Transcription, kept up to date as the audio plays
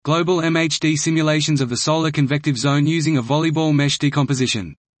Global MHD simulations of the solar convective zone using a volleyball mesh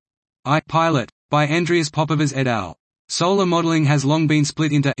decomposition. Pilot, by Andrius Popovas et al. Solar modeling has long been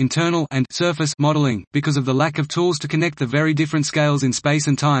split into internal and surface modeling, because of the lack of tools to connect the very different scales in space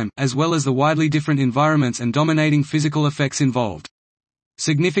and time, as well as the widely different environments and dominating physical effects involved.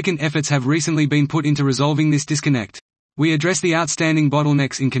 Significant efforts have recently been put into resolving this disconnect. We address the outstanding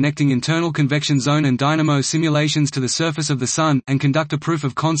bottlenecks in connecting internal convection zone and dynamo simulations to the surface of the Sun, and conduct a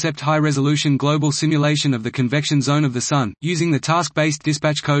proof-of-concept high-resolution global simulation of the convection zone of the Sun, using the task-based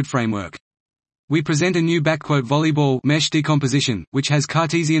dispatch code framework. We present a new volleyball mesh decomposition, which has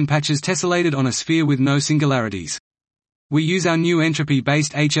Cartesian patches tessellated on a sphere with no singularities. We use our new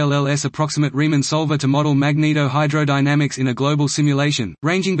entropy-based HLLS approximate Riemann solver to model magneto-hydrodynamics in a global simulation,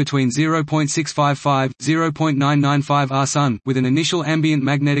 ranging between 0.655–0.995 R Sun, with an initial ambient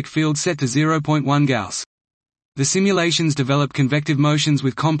magnetic field set to 0.1 Gauss. The simulations develop convective motions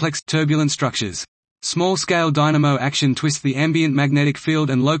with complex, turbulent structures. Small-scale dynamo action twists the ambient magnetic field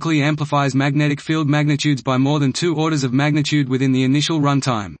and locally amplifies magnetic field magnitudes by more than 2 orders of magnitude within the initial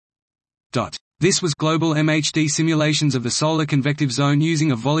runtime. This was global MHD simulations of the solar convective zone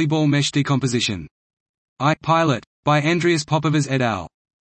using a volleyball mesh decomposition. Pilot, by Andrius Popovas et al.